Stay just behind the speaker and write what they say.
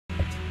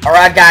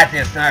Alright guys,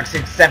 it's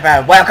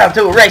 967. Welcome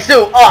to Race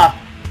 2 off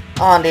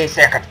on the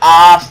circuit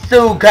of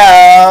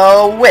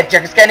Sugo with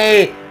Jack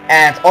Skinny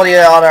and all the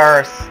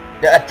others,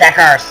 the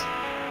attackers.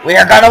 We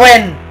are gonna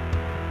win!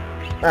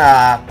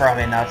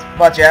 Probably not.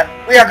 But yeah,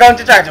 we are going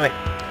to try to win.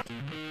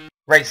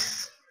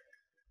 Race.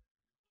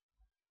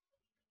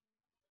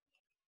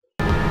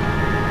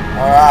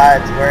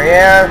 Alright, we're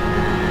here.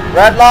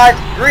 Red light,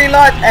 green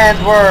light, and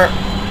we're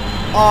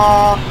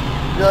on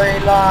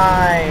the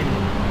line.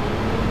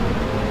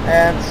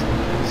 And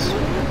it's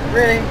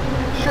really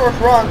short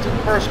run to the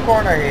first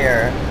corner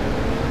here.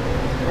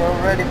 We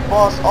already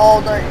passed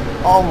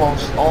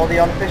almost all the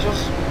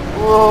unofficials.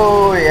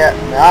 Whoa, yeah,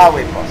 now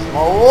we passed them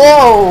all.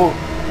 Whoa!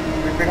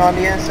 Creeping on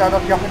the inside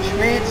of Jochen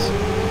Schmid.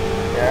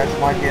 There's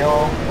my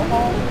kill.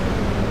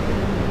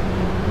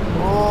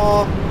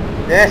 Oh,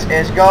 this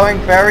is going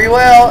very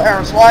well.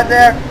 Aaron slide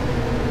there.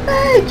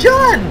 Hey,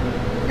 John!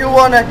 You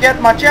wanna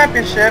get my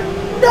championship?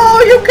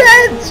 No, you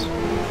can't!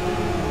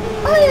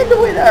 I am the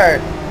winner!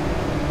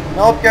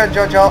 Nope, can't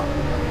judge up.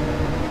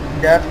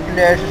 That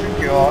pleasure is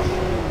yours.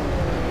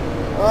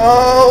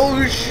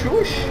 Oh,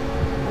 shush.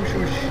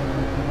 Shush.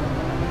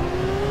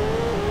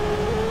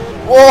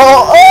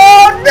 Whoa,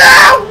 oh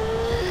no!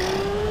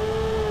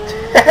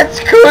 That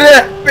could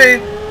have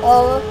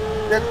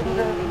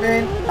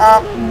been,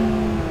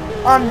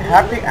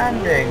 unhappy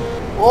ending.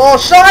 Oh,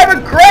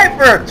 Simon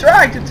Craver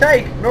trying to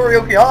take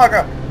Noriyuki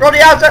Haga from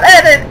the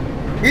outside and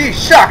he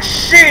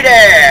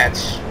succeeded!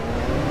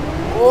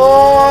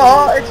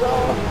 Oh, it's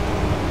all.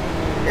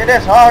 It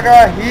is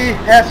Haga. He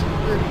has.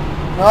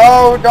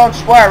 No, don't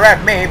swear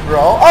at me,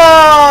 bro.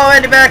 Oh,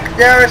 in the back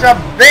there is a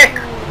big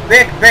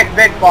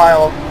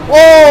pile.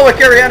 Whoa,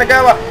 Akira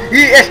Yanagawa.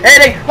 He is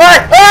hitting.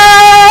 What?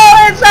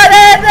 Oh, inside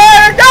it.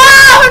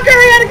 Oh,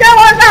 Akira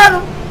Yanagawa is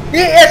out.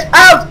 He is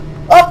out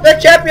of the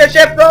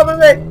championship,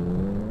 probably.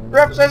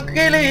 Represents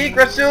Kili. He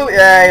crashed too.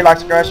 Yeah, he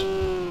likes to crash.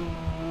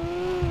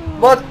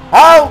 But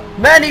how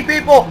many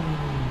people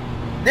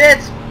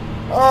did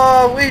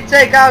we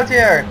take out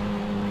here?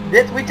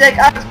 Did we take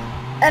out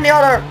any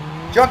other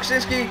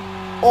Joksiski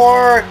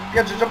or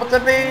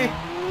Getsujapatapi?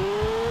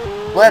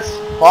 Let's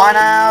find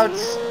out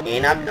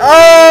in a...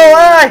 Oh,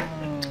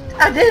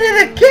 I did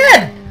it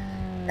again!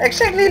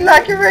 Exactly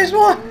like in race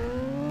 1.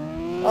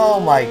 Oh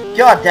my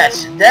god,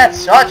 that's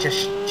such a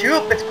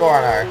stupid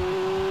corner.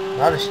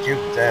 Not as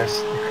stupid as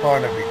the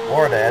corner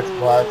before that,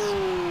 but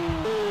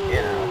you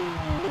know.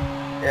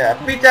 Yeah,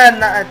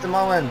 P10 at the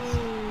moment.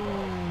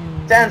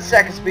 10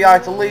 seconds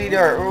behind the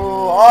leader.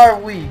 Ooh, are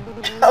we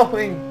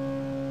going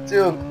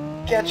to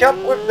catch up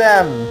with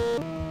them?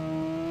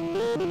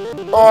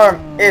 Or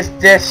is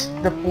this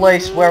the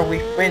place where we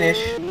finish,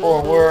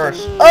 or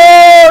worse?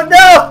 Oh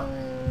no!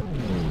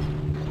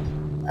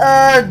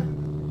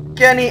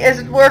 Kenny, is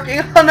it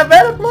working on a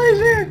better place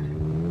here?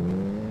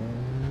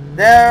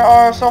 There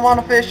are some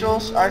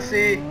unofficials, I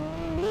see.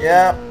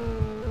 Yeah.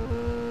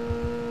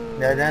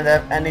 They didn't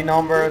have any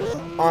numbers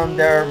on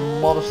their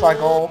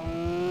motorcycle.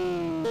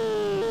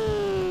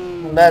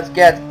 Let's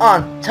get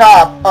on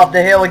top of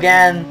the hill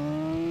again.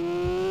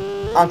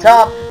 On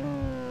top.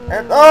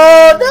 And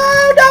oh no!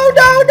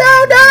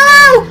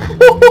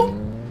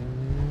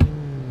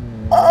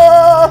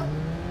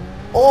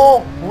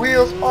 All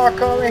wheels are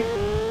coming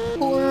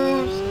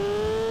loose.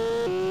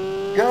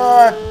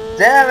 God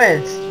damn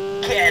it,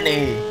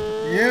 Kenny.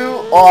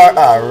 You are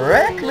a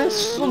reckless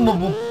son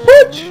of a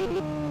bitch.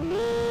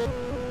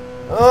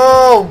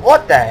 Oh,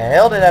 what the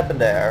hell did happen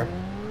there?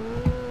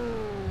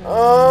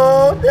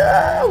 Oh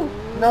no!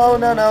 No.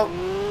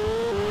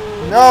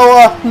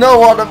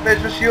 No other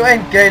fishes, you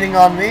ain't gaining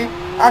on me.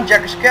 I'm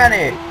Jack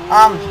Skinny.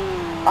 I'm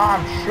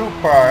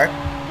super,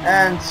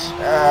 and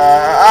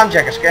I'm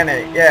Jack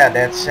Skinny. Yeah,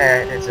 that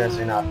says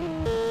enough.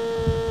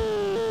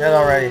 That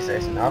already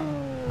says enough.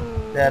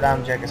 That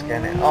I'm Jack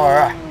Skinny.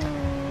 Alright.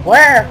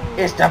 Where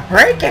is the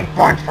breaking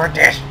point for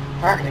this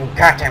fucking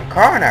goddamn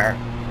corner?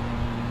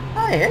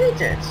 I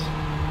hate it.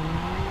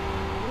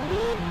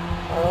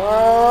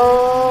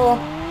 Oh.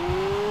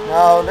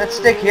 No, let's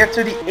stick here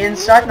to the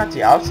inside, not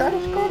the outside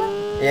of the corner.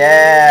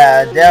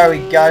 Yeah, there we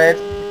got it.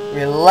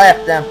 We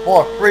left them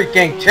for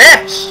freaking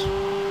chips.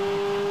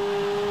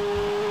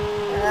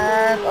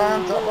 And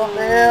on top of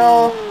the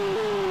hill.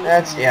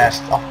 That's,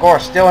 yes, of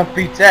course, still in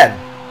P10.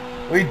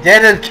 We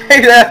didn't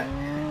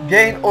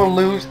gain or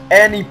lose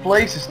any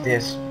places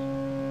this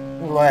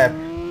lap.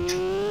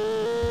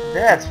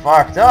 That's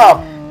fucked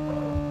up.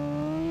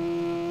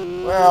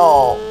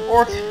 Well,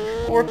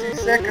 40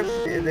 seconds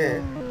in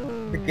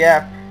the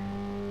gap.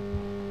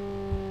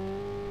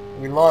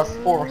 We lost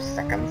 4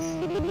 seconds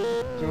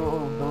to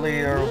the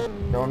leader.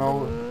 Don't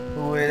know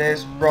who it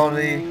is,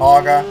 probably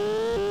Haga.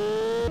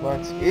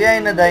 But he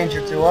ain't a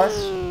danger to us.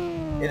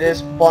 It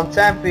is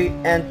Bontempi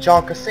and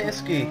John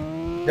Kaczynski.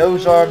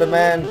 Those are the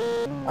men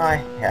I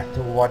have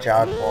to watch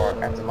out for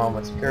at the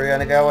moment.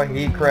 Kiryanagawa,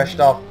 he crashed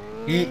off.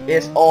 He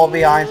is all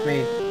behind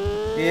me.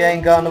 He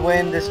ain't gonna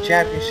win this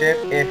championship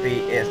if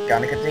he is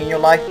gonna continue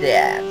like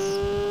that.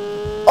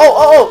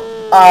 Oh!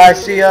 I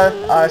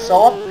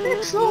saw a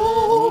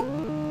pixel.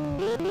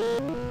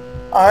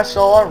 I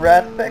saw a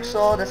red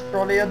pixel, that's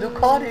probably a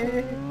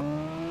Ducati.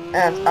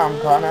 And I'm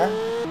gonna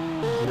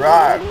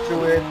drive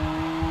to it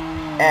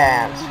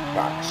and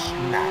gonna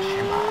smash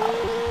him out.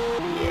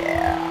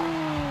 Yeah.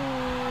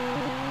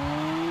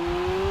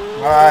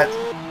 Alright.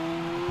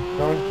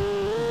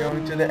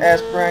 Going to the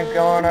S-brake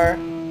corner.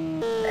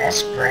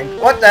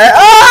 S-brake? What the?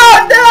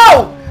 Oh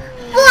no!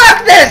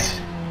 Fuck this!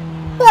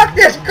 Fuck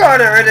this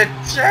corner and it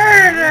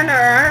turned in her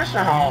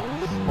asshole.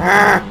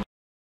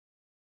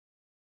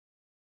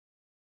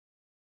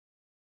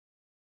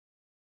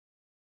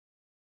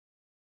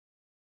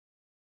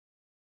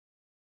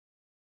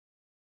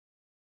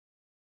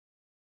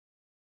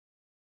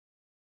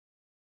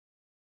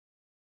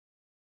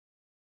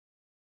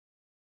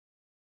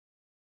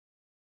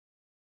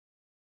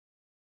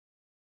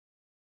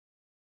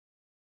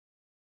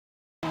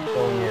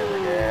 Going here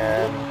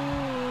again.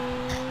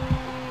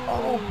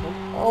 Oh,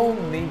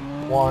 only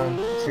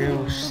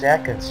 1-2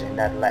 seconds in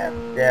that lap.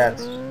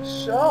 That's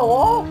so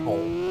awful.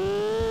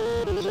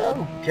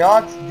 So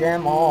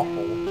goddamn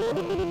awful.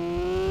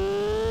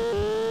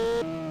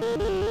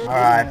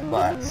 Alright,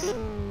 but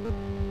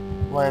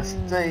let's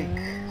take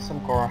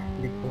some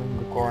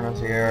the corners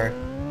here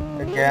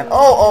again.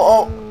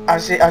 Oh! I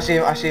see him,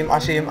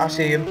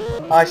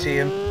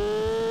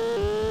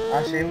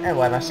 and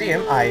when I see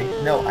him, I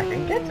know I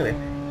can get to him.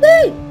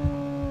 Hey!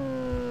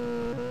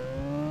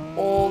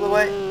 All the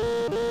way.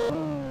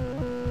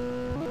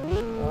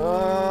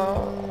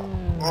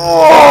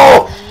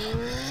 Oh!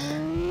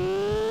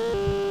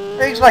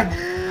 Things like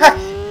that.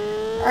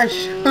 I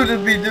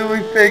shouldn't be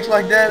doing things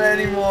like that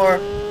anymore.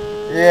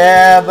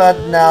 Yeah, but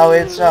now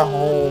it's a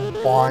whole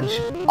bunch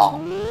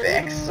of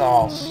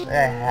pixels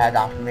ahead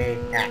of me.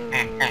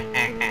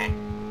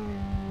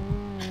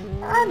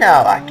 I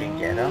know I can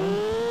get them.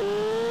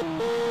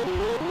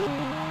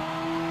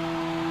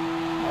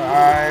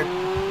 Alright,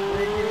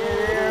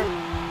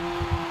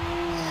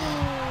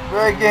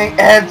 braking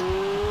and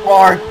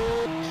for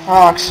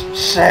fuck's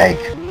sake,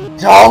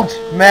 don't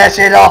mess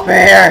it up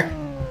here.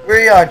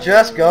 We are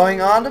just going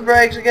on the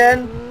brakes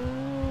again.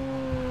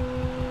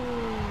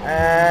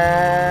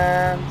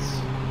 And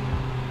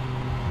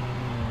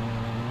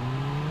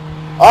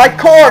I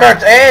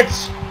cornered it.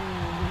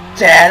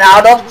 10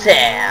 out of 10.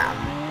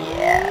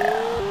 Yeah.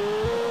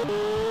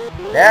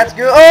 That's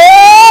good.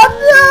 Oh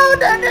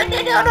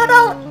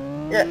no.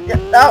 Yeah,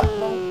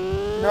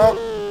 no,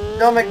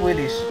 don't make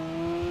wheelies.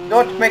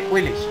 Don't make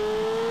wheelies.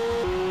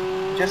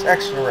 Just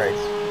accelerate.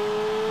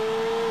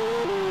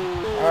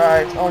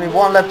 Alright, only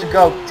one lap to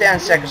go. 10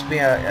 seconds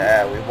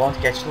behind. We won't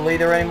catch the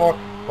leader anymore,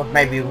 but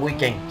maybe we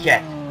can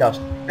get those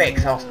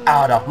pixels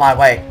out of my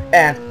way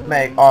and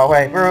make our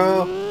way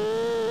through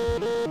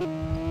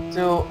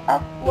to a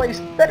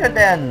place better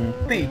than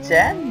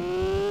P10.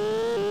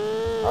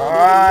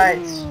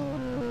 Alright.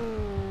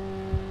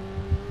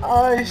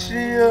 I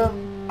see him.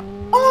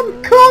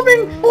 I'm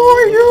coming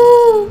for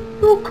you,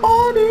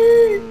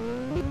 Ducati!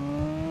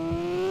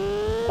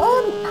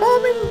 I'm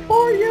coming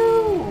for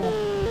you!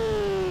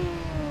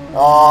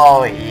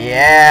 Oh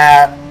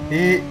yeah,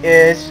 he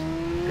is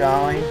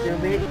going to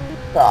be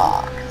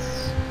fucked.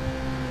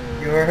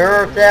 You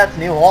heard that,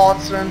 New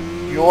Watson?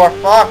 You're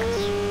fucked.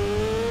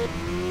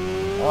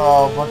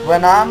 Oh, but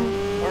when I'm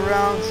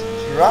around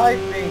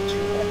driving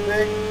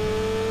traffic,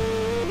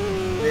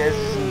 this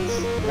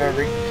isn't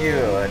very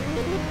good.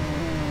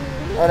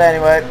 But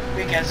anyway,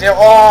 we can see.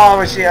 Oh,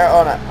 we see.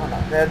 Oh no,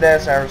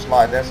 there's our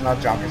slide. That's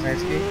not John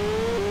Krasinski.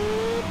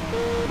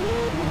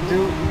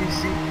 Do we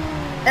see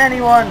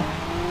anyone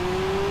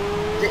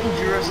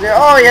dangerous there?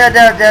 Oh yeah,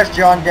 there's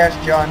John.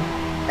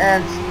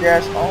 And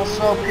there's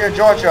also Pier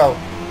Giorgio.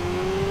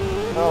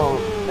 Oh,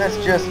 let's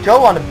just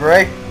go on the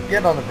brake.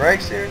 Get on the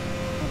brakes here.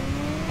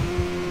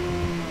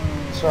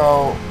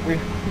 So we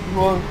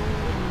won't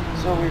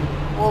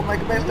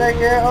make a mistake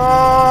here.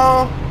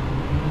 Oh.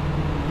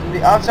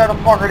 The outside of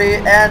property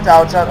and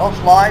outside of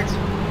slides.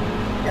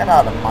 Get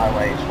out of my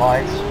way,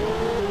 slides.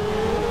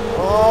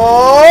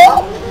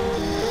 Oh!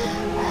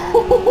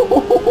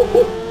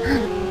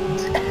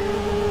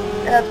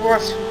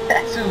 Edwards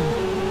had to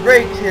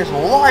break his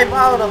life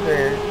out of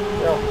it.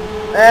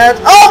 And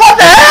oh, what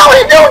the hell are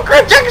you doing,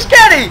 Chris? Check his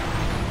caddy!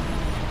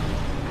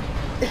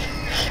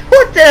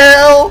 What the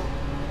hell?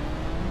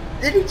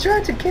 Did he try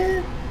to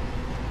get?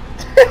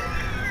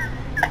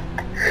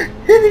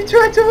 Did he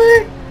try to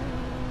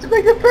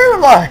make the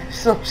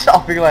paralyze or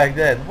something like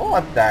that?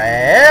 What the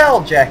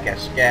hell,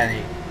 Jackass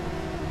Scanny?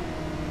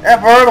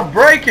 Ever heard of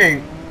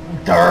braking?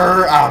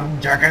 Durr, I'm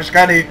Jackass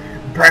Scanny.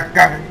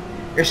 Braking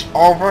is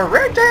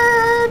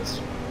overrated.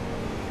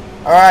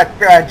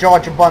 Alright,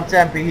 George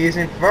Bontempi, he's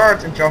in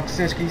 3rd, and John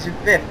Krasinski's in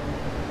 5th.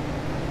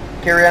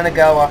 Kiri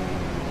Anagawa,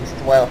 he's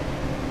 12th.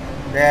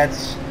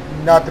 That's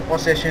not the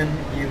position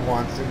you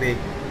want to be.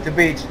 To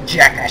beat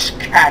Jackass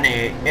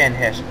Scanny in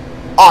his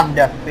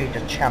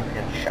undefeated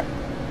championship.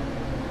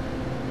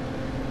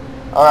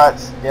 Alright,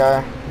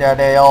 there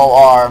they all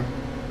are.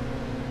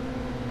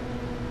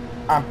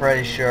 I'm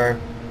pretty sure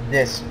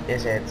this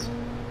is it.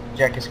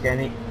 Jackass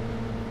Scanny.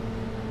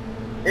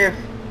 If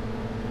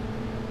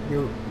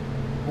you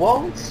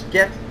won't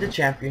get the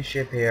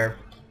championship here.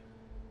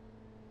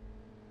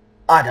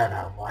 I don't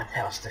know what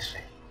else to say.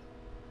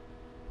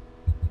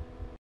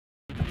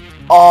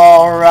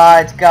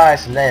 Alright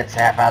guys, let's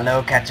have a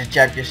look at the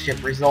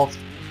championship results.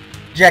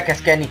 Jackass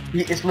Kenny,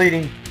 he is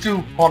leading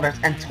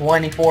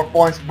 224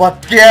 points,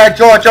 but yeah,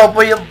 Giorgio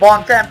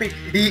Bontempi,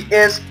 he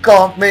is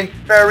coming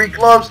very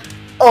close.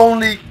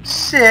 Only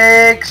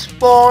 6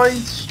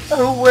 points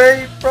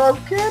away from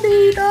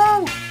Kenny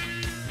now.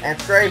 And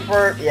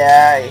Draper,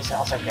 yeah, he's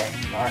also getting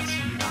but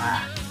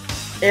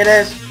it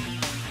is.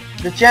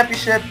 The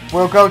championship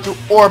will go to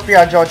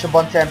Orpia Giorgio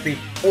Bontempi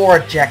or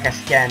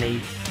Jackass Kenny.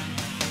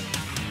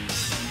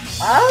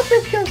 I hope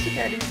it goes to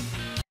Kenny.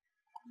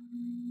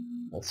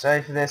 Let's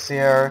save this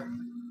here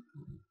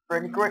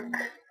pretty quick.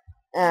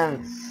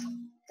 And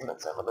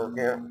let's have a look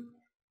here.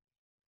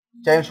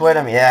 James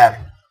Whittam, yeah.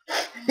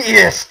 He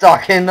is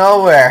stuck in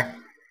nowhere.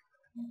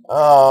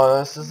 Oh,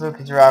 the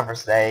Suzuki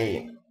drivers,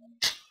 they're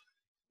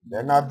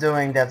not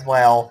doing that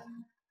well.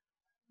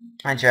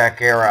 And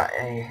Jaguar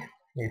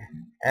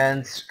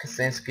and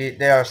Kaczynski,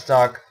 they are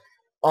stuck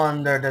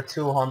under the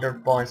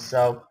 200 points,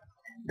 so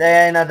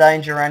they ain't a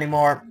danger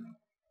anymore.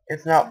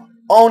 It's now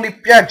only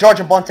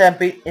Giorgio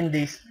Bontempi in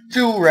these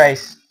two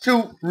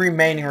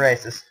remaining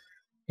races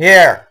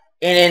here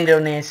in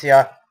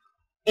Indonesia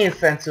in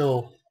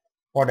Sentul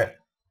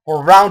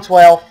for round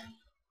 12,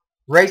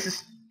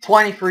 races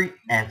 23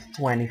 and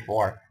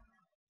 24.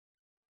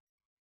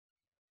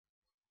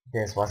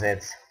 This was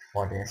it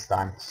for this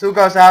time.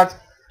 Sugo's out,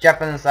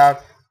 Japan is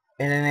out,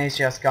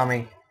 Indonesia's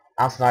coming.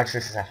 I'm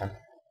Snark67.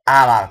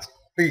 I'm out.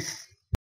 Peace.